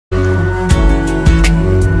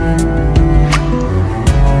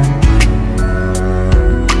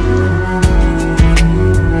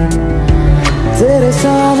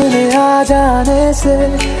से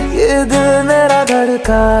ये दिल मेरा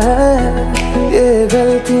धड़का है। ये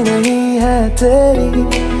गलती नहीं है तेरी,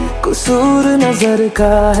 कसूर नजर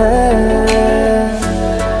का है।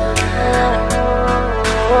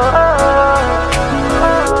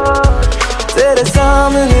 तेरे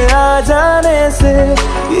सामने आ जाने से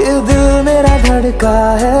ये दिल मेरा धड़का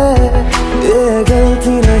है। ये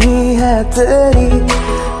गलती नहीं है तेरी,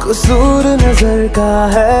 कसूर नजर का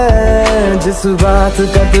है। जिस बात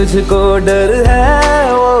का तुझको डर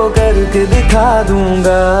है वो करके दिखा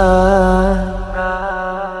दूंगा।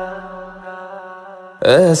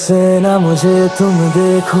 ऐसे ना मुझे तुम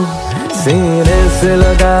देखो, सीने से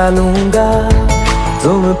लगा लूंगा।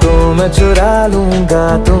 तुमको मैं चुरा लूंगा,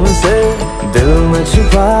 तुमसे दिल में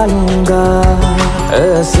छुपा लूंगा।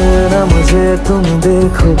 ऐसे ना मुझे तुम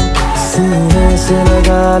देखो, सीने से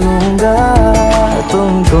लगा लूंगा।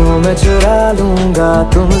 तुमको मैं चुरा लूंगा,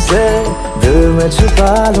 तुमसे दिल में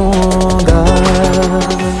छुपा लूंगा।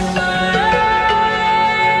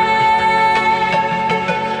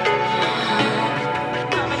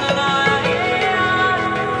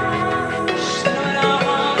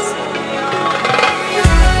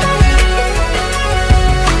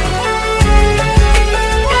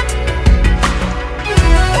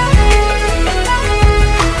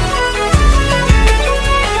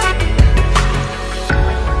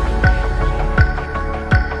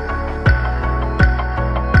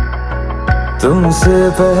 तुमसे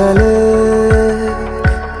पहले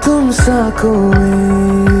तुम सा कोई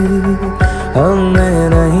हमने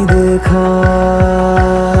नहीं देखा।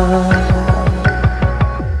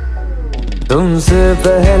 तुमसे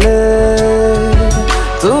पहले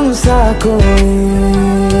तुम सा कोई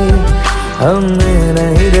हमने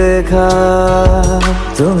नहीं देखा।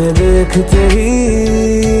 तुम्हें देखते ही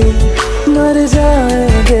मर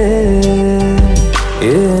जाएंगे,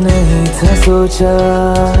 ये नहीं था सोचा।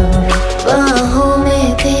 बाहों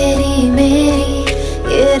में तेरी मेरी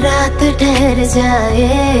ये रात ठहर जाए।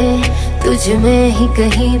 तुझ में ही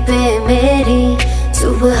कहीं पे मेरी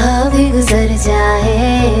सुबह भी गुजर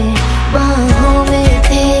जाए। बाहों में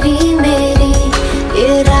तेरी मेरी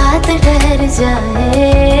ये रात ठहर जाए।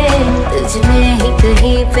 तुझ में ही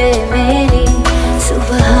कहीं पे मेरी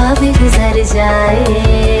सुबह भी गुजर जाए।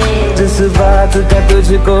 जिस बात का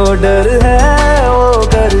तुझको डर है वो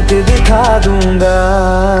करके दिखा दूंगा।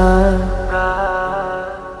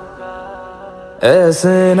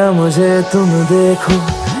 ऐसे ना मुझे तुम देखो,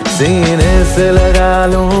 सीने से लगा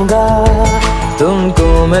लूंगा। तुमको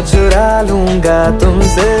मैं चुरा लूंगा,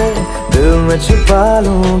 तुमसे दिल में छुपा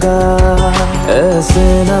लूंगा। ऐसे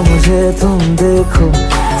ना मुझे तुम देखो,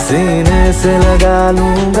 सीने से लगा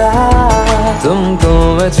लूंगा। तुमको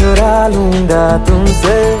मैं चुरा लूंगा,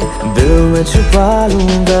 तुमसे दिल में छुपा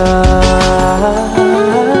लूंगा।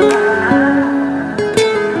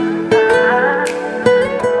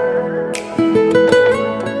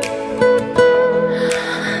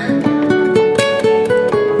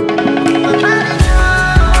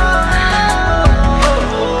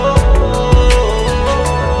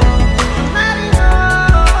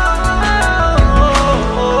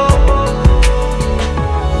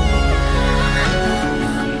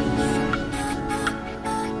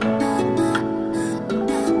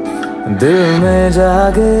 दिल में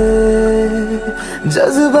जागे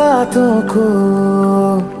जज्बातों को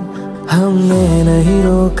हमने नहीं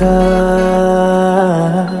रोका।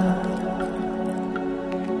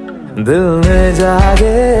 दिल में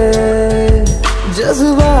जागे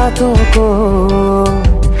जज्बातों को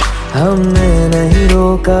हमने नहीं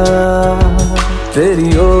रोका।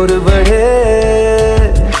 तेरी ओर बढ़े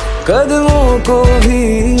कदमों को भी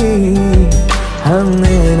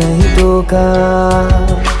हमने नहीं टोका।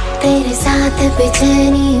 तेरे साथ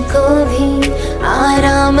बेचैनी को भी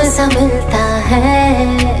आराम सा मिलता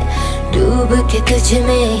है। डूब के तुझ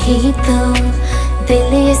में ही तो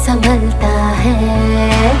दिल ये संभलता है।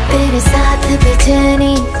 तेरे साथ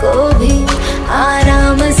बेचैनी को भी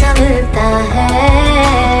आराम सा मिलता है।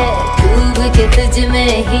 डूब के तुझ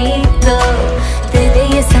में ही तो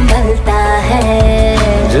दिल ये संभलता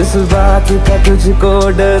है। जिस बात का तुझको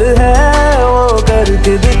डर है वो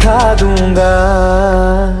करके दिखा दूंगा।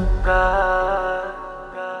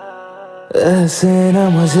 ऐसे ना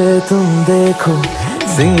मुझे तुम देखो,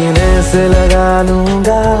 सीने से लगा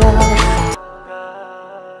लूंगा।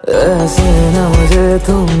 ऐसे ना मुझे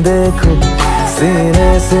तुम देखो, सीने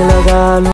से लगा लूंगा।